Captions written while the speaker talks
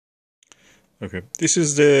Okay, this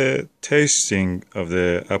is the tasting of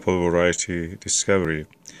the apple variety Discovery.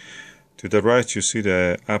 To the right you see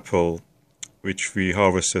the apple which we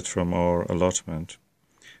harvested from our allotment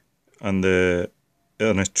on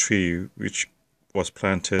a tree which was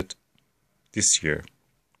planted this year,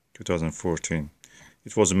 2014.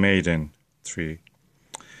 It was a maiden tree.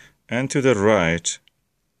 And to the right,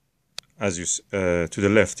 to the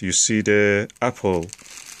left, you see the apple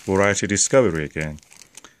variety Discovery again,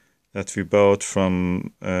 that we bought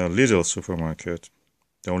from Lidl supermarket,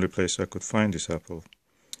 the only place I could find this apple.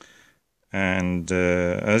 And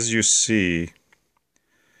as you see,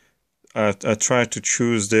 I tried to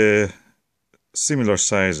choose the similar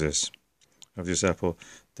sizes of this apple.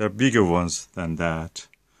 There are bigger ones than that,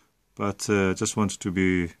 but just wanted to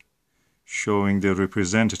be showing the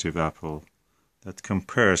representative apple that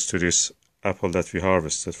compares to this apple that we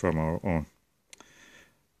harvested from our own.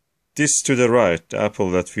 This to the right, the apple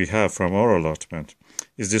that we have from our allotment,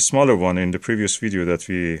 is the smaller one in the previous video that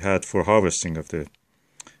we had for harvesting of the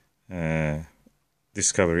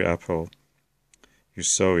Discovery apple. You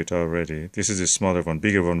saw it already. This is the smaller one.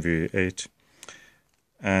 Bigger one we ate.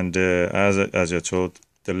 And as I told,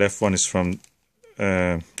 the left one is from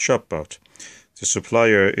Shopbot. The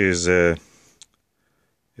supplier is a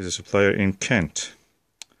supplier in Kent.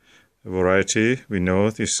 The variety we know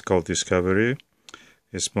is called Discovery.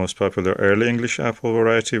 It's most popular early English apple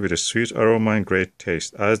variety with a sweet aroma and great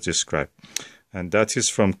taste, as described. And that is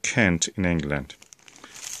from Kent in England.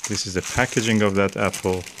 This is the packaging of that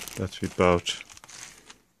apple that we bought.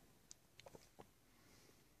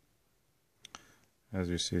 As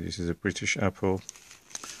you see, this is a British apple.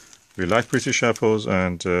 We like British apples,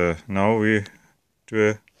 and now we do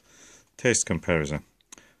a taste comparison.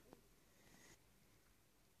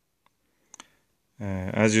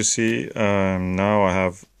 As you see, now I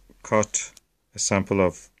have cut a sample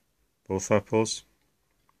of both apples.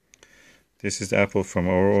 This is the apple from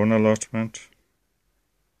our own allotment.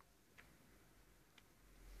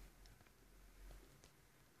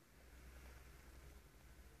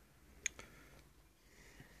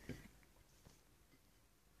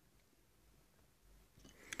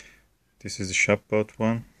 This is the Shopbot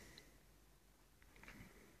one.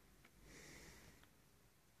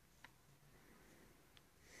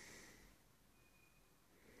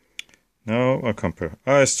 Now I compare.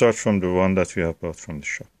 I start from the one that we have bought from the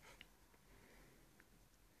shop.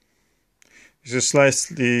 It's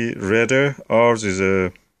slightly redder. Ours is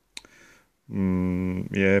a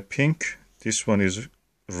pink. This one is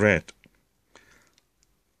red.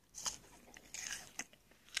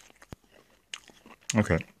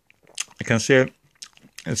 Okay, I can say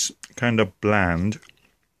it's kind of bland.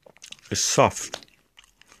 It's soft,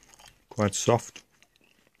 quite soft.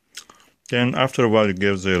 Then after a while it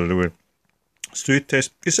gives a little bit sweet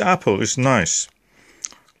taste. This apple is nice.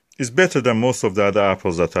 It's better than most of the other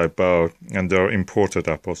apples that I bought, and they are imported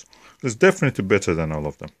apples. It's definitely better than all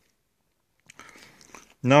of them.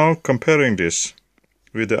 Now comparing this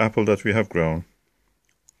with the apple that we have grown.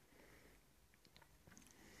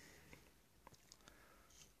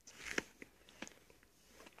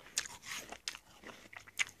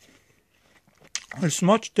 It's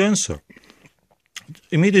much denser.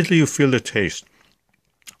 Immediately you feel the taste.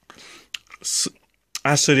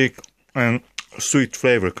 Acidic and sweet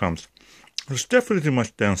flavor comes. It's definitely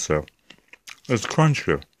much denser. It's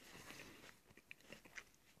crunchier.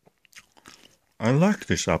 I like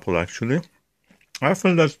this apple actually. I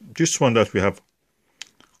feel that this one that we have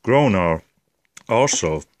grown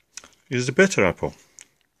also is the better apple.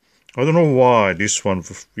 I don't know why this one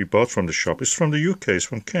we bought from the shop. It's from the UK, it's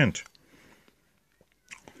from Kent.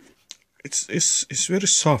 It's very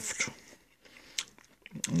soft.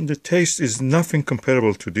 The taste is nothing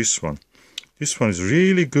comparable to this one. This one is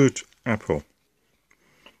really good apple.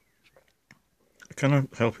 I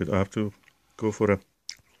cannot help it. I have to go for a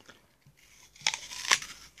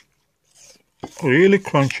really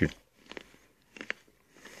crunchy.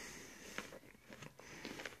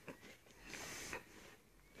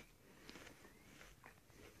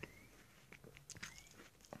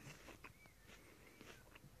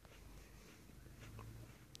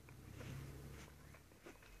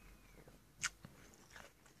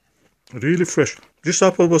 Really fresh. This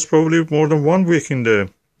apple was probably more than 1 week in the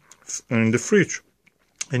fridge,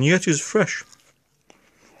 and yet it's fresh.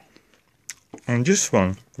 And this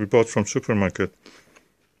one we bought from supermarket.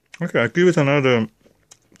 Okay, I'll give it another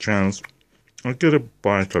chance. I'll get a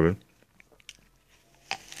bite of it.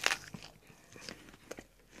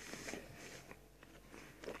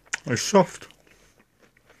 It's soft.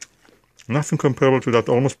 Nothing comparable to that,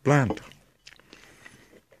 almost bland.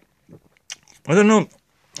 I don't know.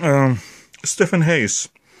 Stephen Hayes,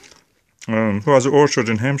 who has an orchard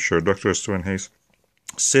in Hampshire, Dr. Stephen Hayes,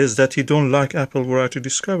 says that he don't like apple variety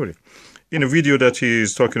Discovery. In a video that he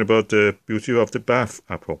is talking about the beauty of the Bath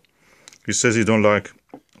apple, he says he don't like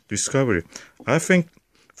Discovery. I think,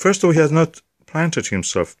 first of all, he has not planted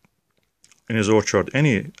himself in his orchard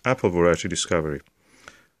any apple variety Discovery.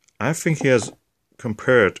 I think he has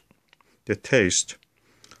compared the taste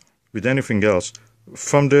with anything else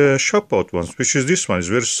from the shop bought ones, which is this one. It's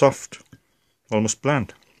very soft, almost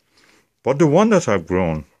bland. But the one that I've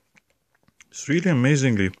grown is really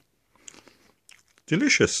amazingly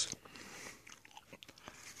delicious.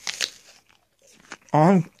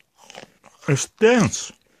 And it's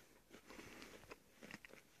dense.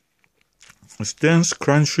 It's dense,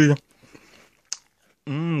 crunchy,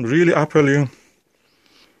 really apple-y.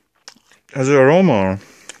 Has an aroma.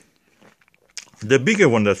 The bigger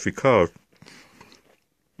one that we caught,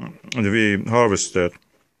 and we harvested,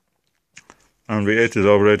 and we ate it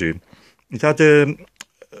already, it had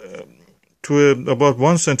about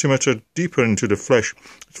 1 centimeter deeper into the flesh.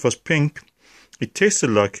 It was pink. It tasted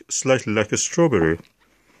like slightly like a strawberry.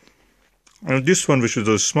 And this one, which is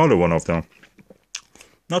the smaller one of them,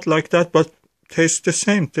 not like that, but tastes the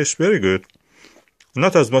same. Tastes very good.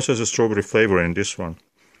 Not as much as a strawberry flavor in this one,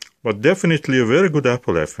 but definitely a very good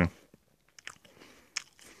apple, I think.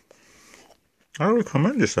 I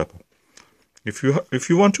recommend this apple. If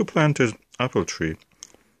you want to plant an apple tree,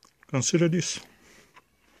 consider this.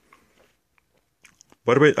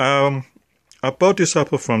 By the way, I bought this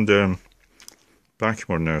apple from the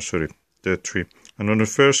Blackmore nursery, the tree, and on the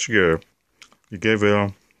first year, he gave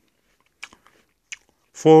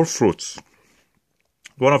 4 fruits.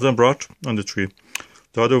 One of them brought on the tree.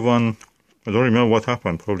 The other one, I don't remember what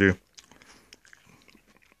happened, probably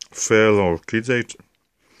fell or kids ate.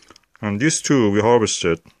 And these 2 we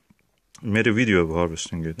harvested, made a video of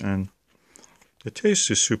harvesting it, and the taste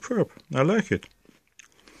is superb. I like it.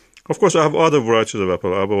 Of course, I have other varieties of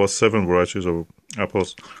apple. I have about 7 varieties of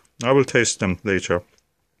apples. I will taste them later.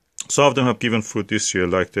 Some of them have given fruit this year,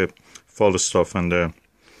 like the Falstaff and the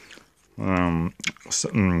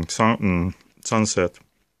Sunset,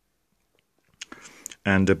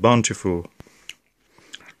 and the Bountiful,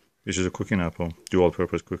 which is a cooking apple,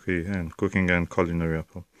 dual-purpose cooking and culinary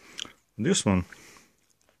apple. This one,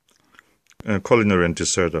 culinary and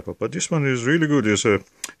dessert apple, but this one is really good. It's an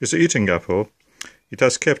eating apple. It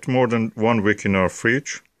has kept more than 1 week in our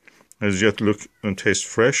fridge. Has yet look and taste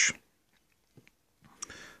fresh.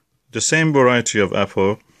 The same variety of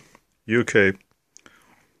apple, UK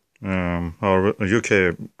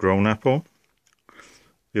grown apple.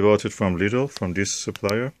 We bought it from Lidl, from this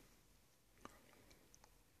supplier.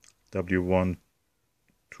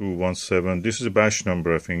 W1217. This is a batch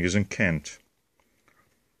number, I think. It's in Kent.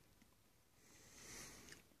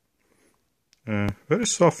 Very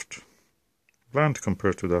soft. Bland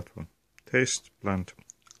compared to that one. Taste bland.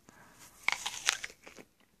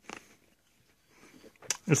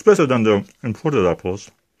 It's better than the imported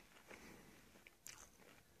apples,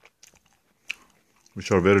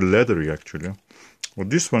 which are very leathery actually. But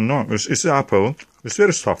this one, no, it's apple. It's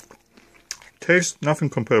very soft. Taste nothing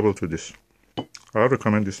comparable to this. I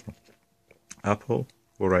recommend this one. Apple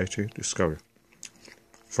variety Discovery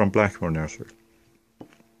from Blackmore Nursery.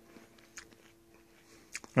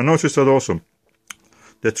 I noticed that also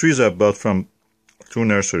the trees I bought from 2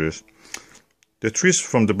 nurseries. The trees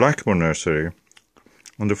from the Blackmore Nursery,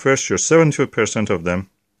 on the first year, 70% of them,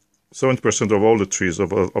 70% of all the trees,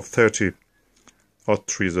 of 30 odd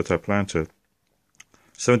trees that I planted,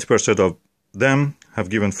 70% of them have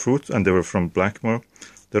given fruit, and they were from Blackmore.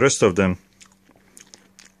 The rest of them,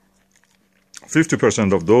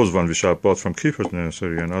 50% of those ones which I bought from Keeper's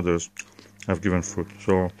Nursery and others, have given fruit.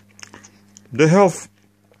 So the health,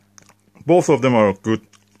 both of them are good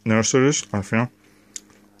nurseries, I think.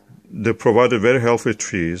 They provided very healthy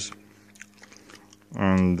trees,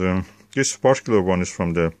 and this particular one is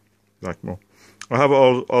from the Blackmore. I have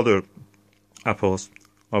all other apples.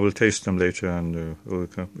 I will taste them later, and we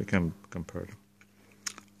can compare them.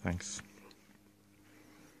 Thanks.